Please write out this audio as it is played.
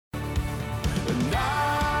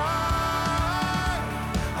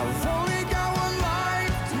I've only got one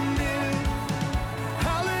life to live.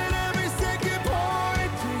 I'll let every second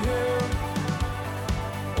point to Him.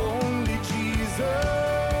 Only Jesus.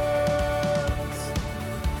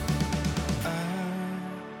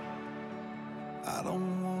 I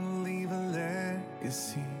don't want to leave a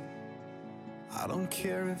legacy. I don't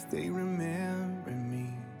care if they remember me.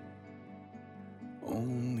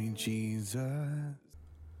 Only Jesus.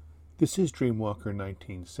 This is Dreamwalker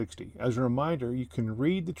 1960. As a reminder, you can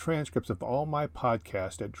read the transcripts of all my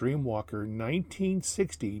podcasts at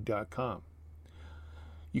dreamwalker1960.com.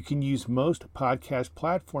 You can use most podcast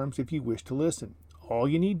platforms if you wish to listen. All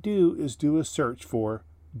you need to do is do a search for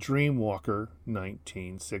Dreamwalker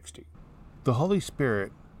 1960. The Holy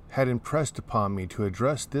Spirit had impressed upon me to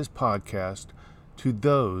address this podcast to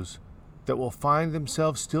those that will find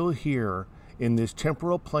themselves still here in this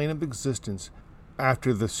temporal plane of existence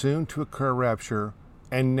after the soon-to-occur rapture,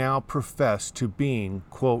 and now profess to being,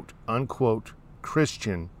 quote-unquote,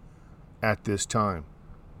 Christian at this time.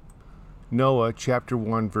 Noah chapter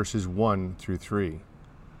 1, verses 1 through 3.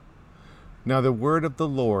 Now the word of the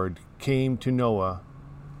Lord came to Noah,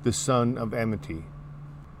 the son of Amittai,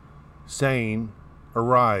 saying,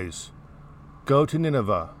 Arise, go to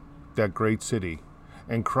Nineveh, that great city,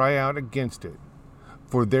 and cry out against it,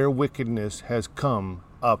 for their wickedness has come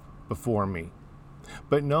up before me.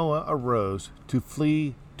 But Noah arose to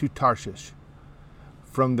flee to Tarshish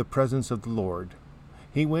from the presence of the Lord.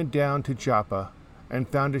 He went down to Joppa and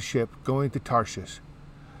found a ship going to Tarshish.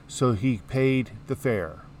 So he paid the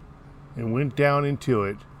fare and went down into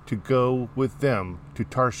it to go with them to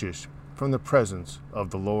Tarshish from the presence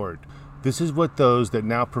of the Lord. This is what those that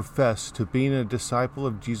now profess to being a disciple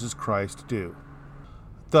of Jesus Christ do.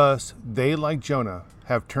 Thus, they, like Jonah,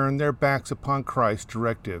 have turned their backs upon Christ's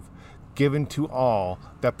directive, given to all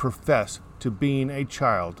that profess to being a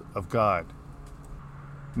child of God.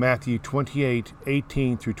 Matthew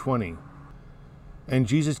 28:18-20. And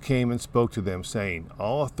Jesus came and spoke to them, saying,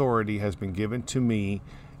 All authority has been given to me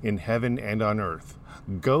in heaven and on earth.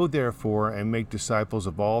 Go therefore and make disciples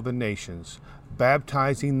of all the nations,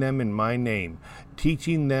 baptizing them in my name,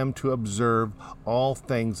 teaching them to observe all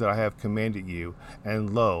things that I have commanded you,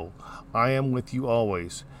 and lo, I am with you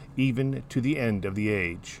always, even to the end of the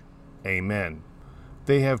age. Amen.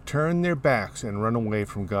 They have turned their backs and run away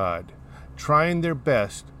from God, trying their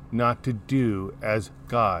best not to do as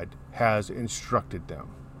God has instructed them.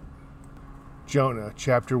 Jonah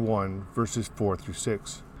chapter 1, verses 4 through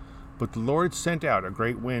 6. But the Lord sent out a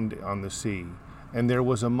great wind on the sea, and there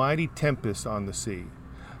was a mighty tempest on the sea,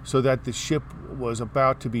 so that the ship was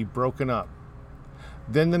about to be broken up.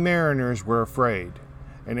 Then the mariners were afraid,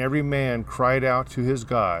 and every man cried out to his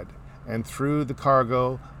God, and threw the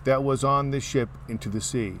cargo that was on the ship into the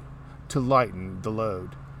sea, to lighten the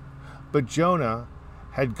load. But Jonah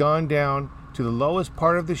had gone down to the lowest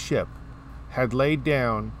part of the ship, had laid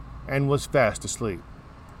down, and was fast asleep.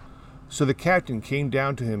 So the captain came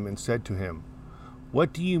down to him and said to him,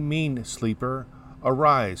 What do you mean, sleeper?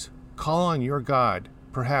 Arise, call on your God.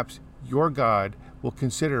 Perhaps your God will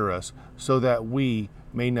consider us, so that we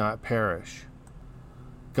may not perish.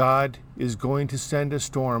 God is going to send a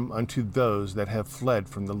storm unto those that have fled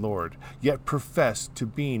from the Lord, yet profess to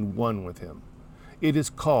being one with him. It is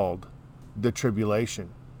called the Tribulation.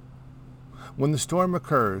 When the storm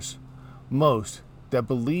occurs, most that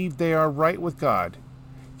believe they are right with God,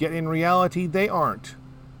 yet in reality they aren't,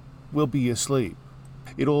 will be asleep.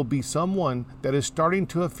 It will be someone that is starting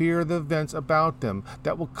to fear the events about them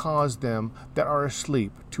that will cause them that are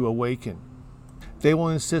asleep to awaken. They will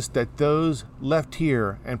insist that those left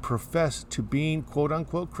here and profess to being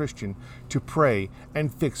quote-unquote Christian to pray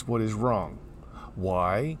and fix what is wrong.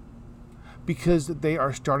 Why? Because they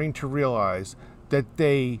are starting to realize that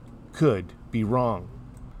they could be wrong,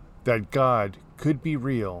 that God could be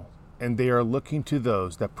real, and they are looking to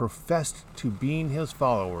those that profess to being his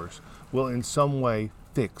followers will in some way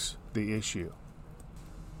fix the issue.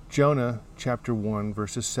 Jonah chapter 1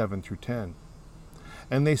 verses 7 through 10.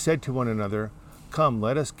 And they said to one another, Come,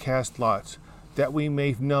 let us cast lots, that we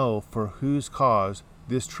may know for whose cause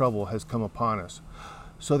this trouble has come upon us.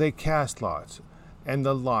 So they cast lots, and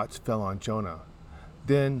the lots fell on Jonah.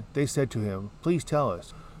 Then they said to him, Please tell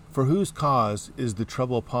us, for whose cause is the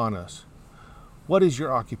trouble upon us? What is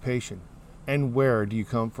your occupation, and where do you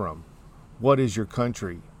come from? What is your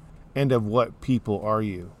country, and of what people are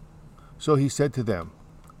you? So he said to them,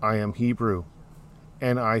 I am Hebrew,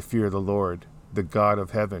 and I fear the Lord, the God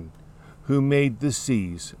of heaven, who made the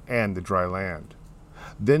seas and the dry land.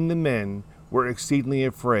 Then the men were exceedingly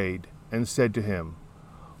afraid, and said to him,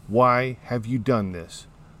 Why have you done this?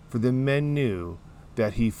 For the men knew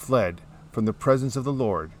that he fled from the presence of the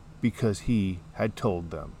Lord because he had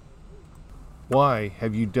told them. Why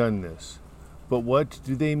have you done this? But what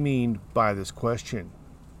do they mean by this question?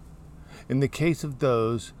 In the case of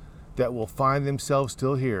those that will find themselves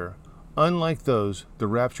still here, unlike those the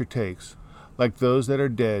rapture takes, like those that are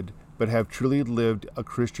dead but have truly lived a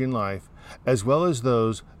Christian life, as well as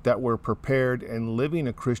those that were prepared and living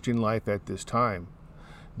a Christian life at this time,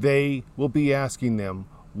 they will be asking them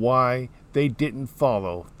why they didn't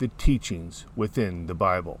follow the teachings within the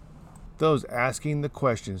Bible. Those asking the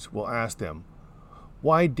questions will ask them,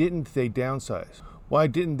 why didn't they downsize? Why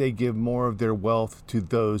didn't they give more of their wealth to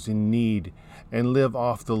those in need and live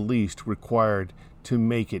off the least required to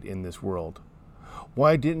make it in this world?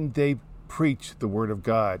 Why didn't they preach the Word of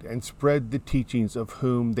God and spread the teachings of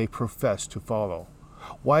whom they profess to follow?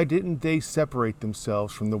 Why didn't they separate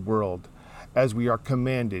themselves from the world as we are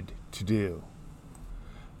commanded to do?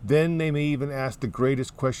 Then they may even ask the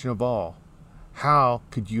greatest question of all, how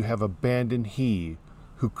could you have abandoned He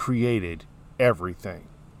who created everything?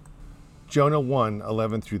 Jonah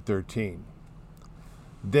 1:11-13.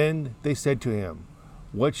 Then they said to him,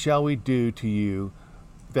 what shall we do to you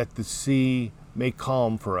that the sea may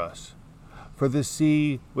calm for us? For the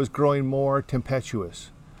sea was growing more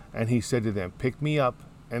tempestuous. And he said to them, pick me up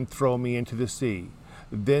and throw me into the sea.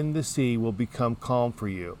 Then the sea will become calm for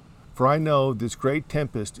you. For I know this great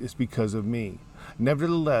tempest is because of me.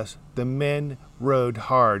 Nevertheless, the men rowed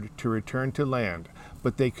hard to return to land,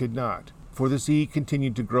 but they could not, for the sea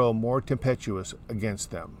continued to grow more tempestuous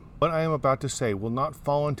against them. What I am about to say will not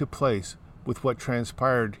fall into place with what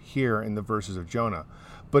transpired here in the verses of Jonah,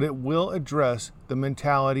 but it will address the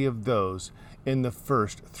mentality of those in the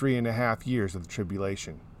first 3.5 years of the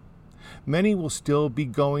tribulation. Many will still be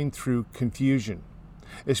going through confusion,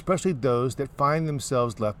 especially those that find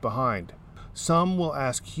themselves left behind. Some will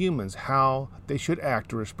ask humans how they should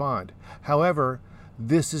act or respond. However,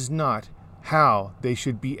 this is not how they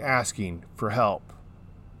should be asking for help.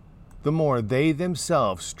 The more they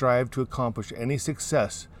themselves strive to accomplish any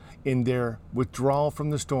success in their withdrawal from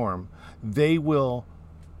the storm, they will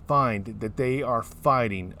find that they are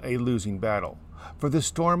fighting a losing battle. For the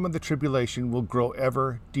storm of the tribulation will grow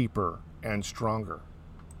ever deeper and stronger.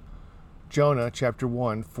 Jonah chapter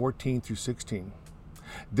 1:14-16.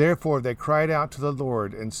 Therefore they cried out to the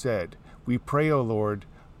Lord and said, we pray, O Lord,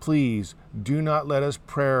 please do not let us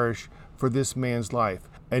perish for this man's life,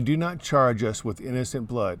 and do not charge us with innocent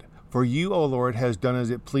blood. For you, O Lord, has done as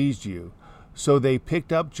it pleased you. So they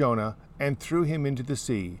picked up Jonah and threw him into the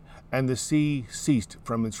sea, and the sea ceased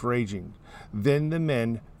from its raging. Then the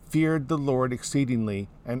men feared the Lord exceedingly,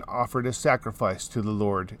 and offered a sacrifice to the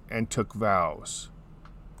Lord, and took vows.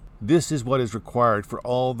 This is what is required for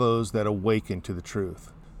all those that awaken to the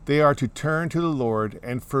truth. They are to turn to the Lord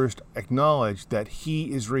and first acknowledge that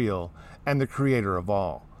He is real and the Creator of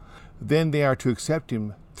all. Then they are to accept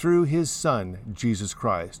Him through His Son, Jesus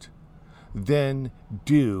Christ. Then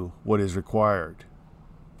do what is required.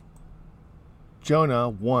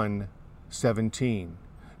 Jonah 1:17.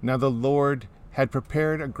 Now the Lord had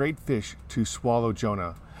prepared a great fish to swallow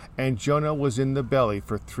Jonah, and Jonah was in the belly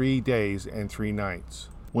for 3 days and 3 nights.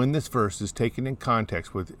 When this verse is taken in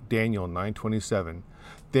context with Daniel 9:27,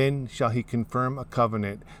 then shall he confirm a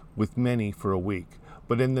covenant with many for a week.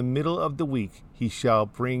 But in the middle of the week he shall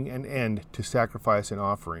bring an end to sacrifice and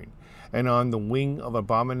offering, and on the wing of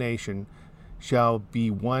abomination shall be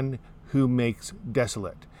one who makes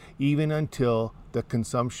desolate, even until the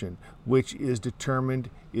consumption which is determined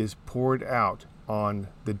is poured out on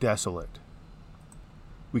the desolate.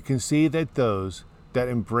 We can see that those that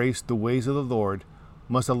embrace the ways of the Lord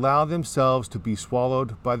must allow themselves to be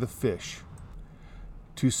swallowed by the fish,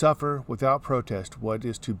 to suffer without protest what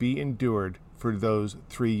is to be endured for those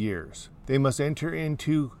 3 years. They must enter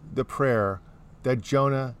into the prayer that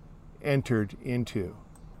Jonah entered into.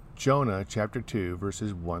 Jonah chapter 2,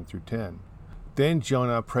 verses 1-10. Then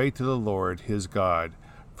Jonah prayed to the Lord his God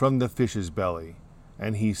from the fish's belly,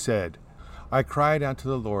 and he said, I cried out to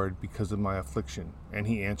the Lord because of my affliction, and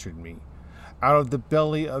he answered me. Out of the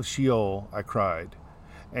belly of Sheol I cried,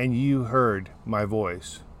 and you heard my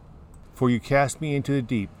voice. For you cast me into the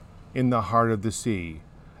deep, in the heart of the sea,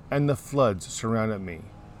 and the floods surrounded me.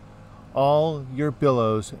 All your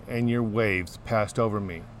billows and your waves passed over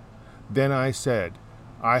me. Then I said,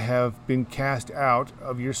 I have been cast out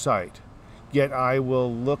of your sight, yet I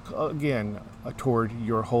will look again toward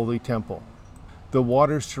your holy temple. The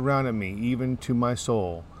waters surrounded me, even to my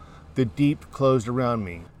soul. The deep closed around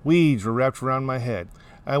me. Weeds were wrapped around my head.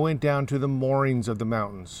 I went down to the moorings of the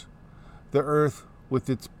mountains. The earth with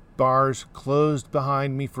its bars closed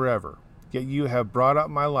behind me forever. yet you have brought up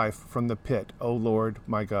my life from the pit, O Lord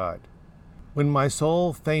my God. When my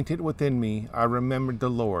soul fainted within me, I remembered the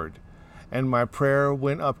Lord, and my prayer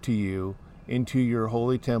went up to you into your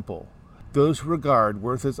holy temple. Those who regard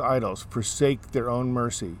worthless idols forsake their own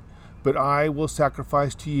mercy, but I will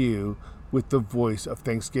sacrifice to you with the voice of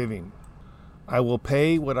thanksgiving. I will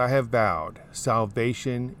pay what I have vowed.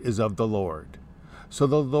 Salvation is of the Lord. So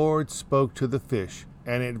the Lord spoke to the fish,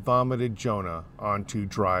 and it vomited Jonah onto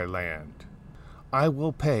dry land. I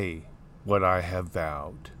will pay what I have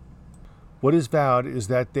vowed. What is vowed is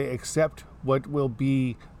that they accept what will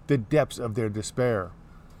be the depths of their despair.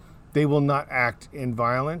 They will not act in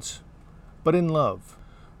violence, but in love,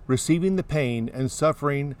 receiving the pain and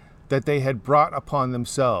suffering that they had brought upon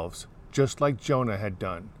themselves, just like Jonah had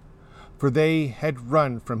done. For they had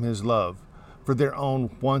run from his love, for their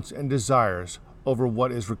own wants and desires over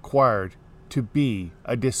what is required to be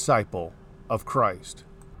a disciple of Christ.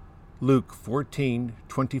 Luke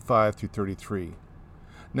 14:25-33.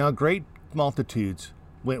 Now great multitudes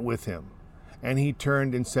went with him, and he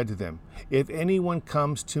turned and said to them, If anyone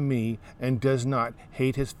comes to me and does not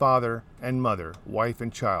hate his father and mother, wife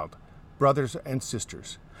and child, brothers and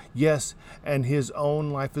sisters, yes, and his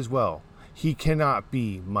own life as well, he cannot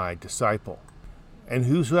be my disciple. And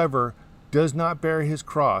whosoever does not bear his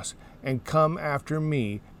cross and come after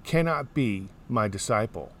me cannot be my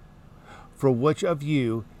disciple. For which of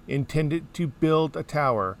you, intended to build a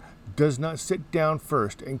tower, does not sit down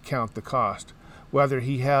first and count the cost, whether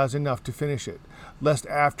he has enough to finish it, lest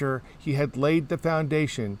after he had laid the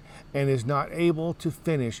foundation and is not able to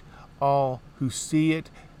finish, all who see it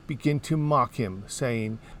begin to mock him,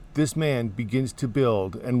 saying, This man begins to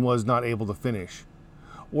build and was not able to finish.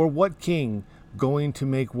 Or what king, going to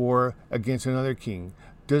make war against another king,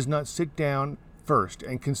 does not sit down first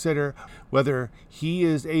and consider whether he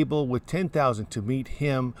is able with 10,000 to meet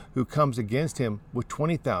him who comes against him with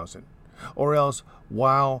 20,000? Or else,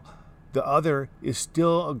 while the other is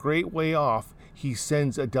still a great way off, he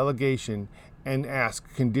sends a delegation and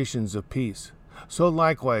asks conditions of peace. So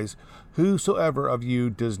likewise, whosoever of you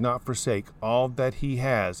does not forsake all that he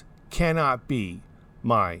has cannot be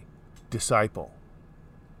my disciple.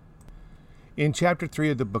 In chapter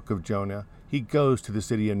 3 of the book of Jonah, he goes to the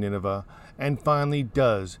city of Nineveh and finally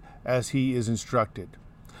does as he is instructed.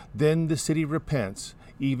 Then the city repents,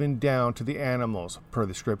 even down to the animals, per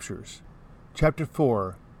the scriptures. Chapter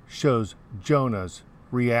 4 shows Jonah's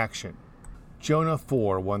reaction. Jonah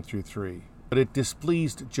 4:1-3. But it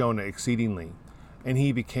displeased Jonah exceedingly, and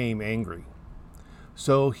he became angry.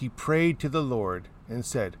 So he prayed to the Lord and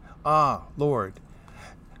said, Ah, Lord,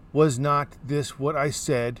 was not this what I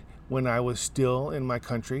said when I was still in my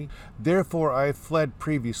country? Therefore I fled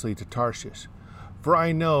previously to Tarshish, for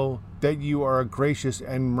I know that you are a gracious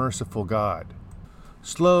and merciful God,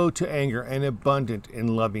 slow to anger and abundant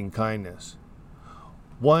in loving kindness,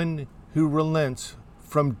 one who relents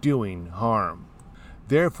from doing harm.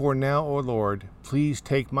 Therefore now, O Lord, please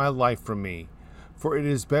take my life from me, for it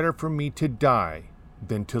is better for me to die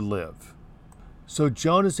than to live. So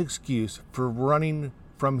Jonah's excuse for running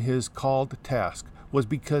from his called task was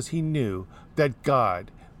because he knew that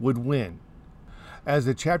God would win. As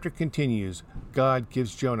the chapter continues, God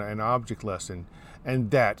gives Jonah an object lesson,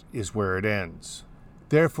 and that is where it ends.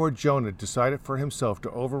 Therefore Jonah decided for himself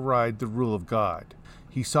to override the rule of God.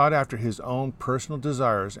 He sought after his own personal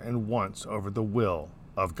desires and wants over the will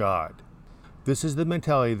of God. This is the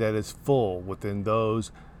mentality that is full within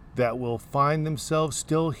those that will find themselves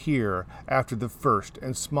still here after the first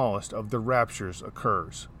and smallest of the raptures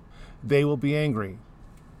occurs. They will be angry,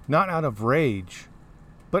 not out of rage,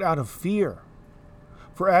 but out of fear.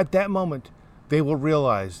 For at that moment, they will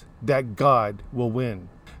realize that God will win.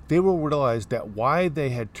 They will realize that why they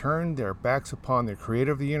had turned their backs upon the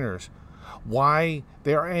Creator of the universe, why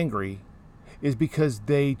they are angry, is because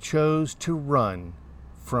they chose to run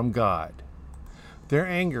from God. Their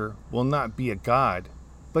anger will not be at God,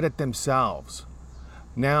 but at themselves.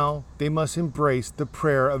 Now they must embrace the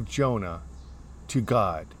prayer of Jonah to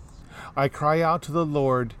God. I cry out to the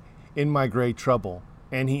Lord in my great trouble,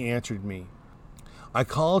 and he answered me. I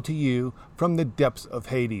called to you from the depths of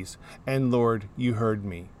Hades, and Lord, you heard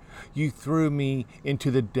me. You threw me into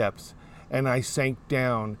the depths, and I sank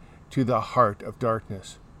down to the heart of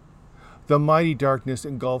darkness. The mighty darkness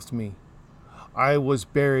engulfed me. I was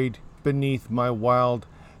buried beneath my wild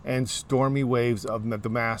and stormy waves of the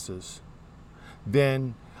masses.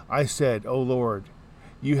 Then I said, O Lord,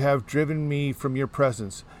 you have driven me from your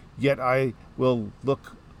presence, yet I will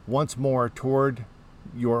look once more toward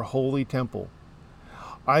your holy temple.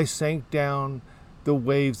 I sank down the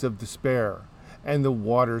waves of despair, and the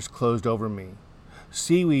waters closed over me.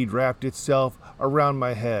 Seaweed wrapped itself around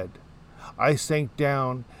my head. I sank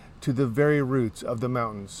down to the very roots of the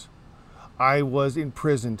mountains. I was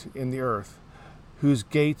imprisoned in the earth, whose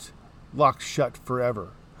gates locked shut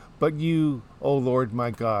forever. But you, O Lord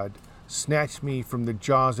my God, snatched me from the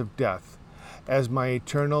jaws of death. As my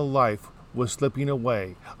eternal life was slipping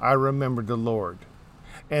away, I remembered the Lord.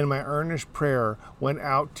 And my earnest prayer went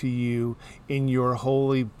out to you in your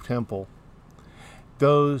holy temple.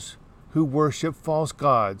 Those who worship false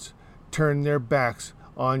gods turn their backs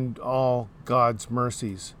on all God's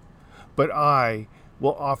mercies. But I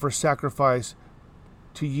will offer sacrifice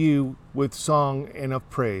to you with song and of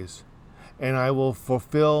praise, and I will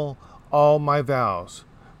fulfill all my vows,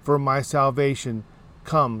 for my salvation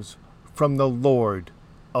comes from the Lord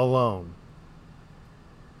alone.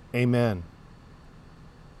 Amen.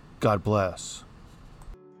 God bless.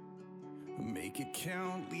 Make it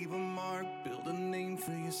count, leave a mark, build a name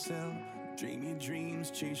for yourself. Dream your dreams,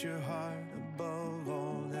 chase your heart above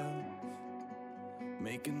all else.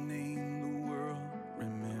 Make a name the world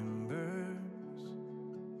remembers.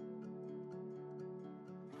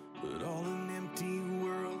 But all an empty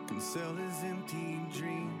world can sell is empty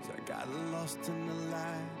dreams. I got lost in the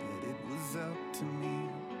light, and it was up to me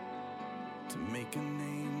to make a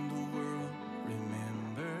name the world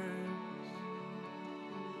remembers.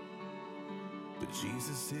 But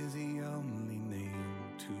Jesus is the only name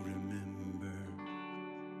to remember.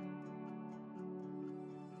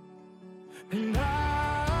 And I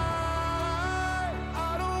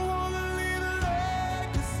don't wanna leave a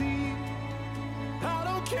legacy. I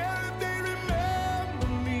don't care if they remember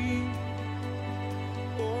me.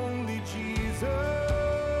 Only Jesus.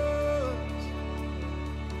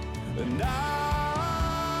 And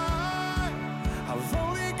I've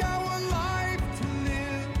only got one life to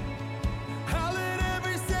live. I'll let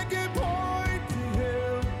every second point to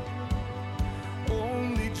Him.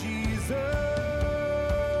 Only Jesus.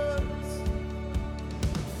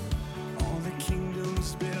 All the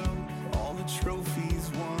kingdoms built, all the trophies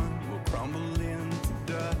won, will crumble into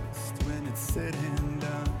dust when it's said and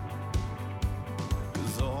done.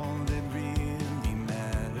 'Cause all that really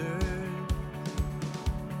mattered,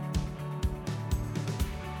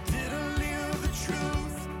 did I live the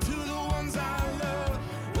truth to the ones I love?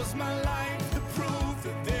 Was my life the proof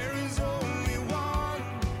that there is only one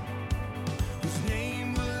whose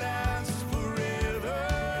name will last forever?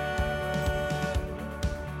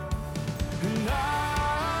 And I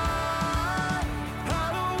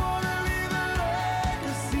don't wanna leave a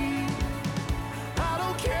legacy. I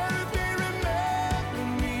don't care if they remember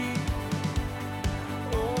me.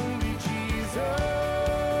 Only Jesus.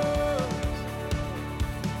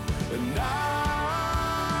 And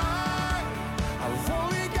I've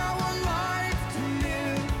only got one life to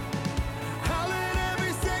live. I'll let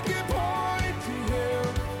every second point to Him.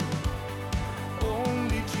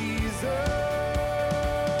 Only Jesus.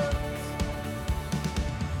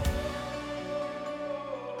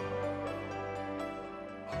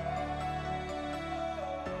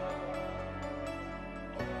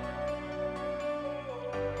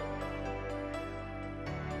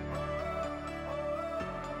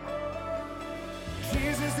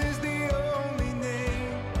 Jesus is the only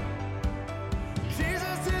name.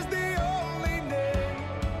 Jesus is the only name.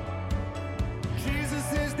 Jesus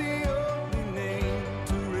is the only name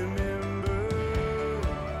to remember.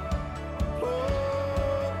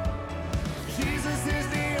 Oh, Jesus is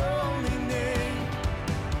the only name.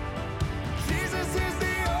 Jesus is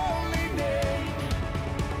the only name.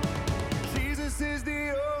 Jesus is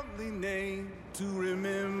the only name to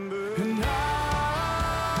remember. And I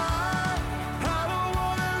don't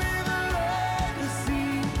wanna leave a legacy.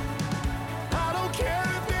 I don't care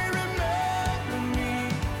if they remember me.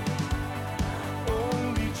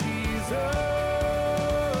 Only Jesus.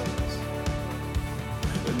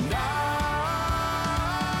 And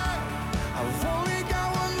I've only got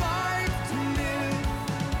one life to live.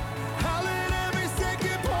 I'll let every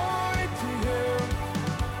second point to Him.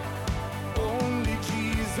 Only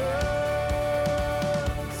Jesus.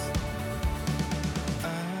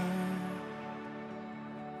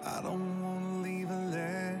 I don't wanna leave a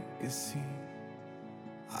legacy.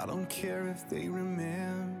 I don't care if they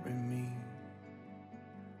remember me.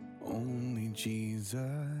 Only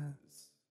Jesus.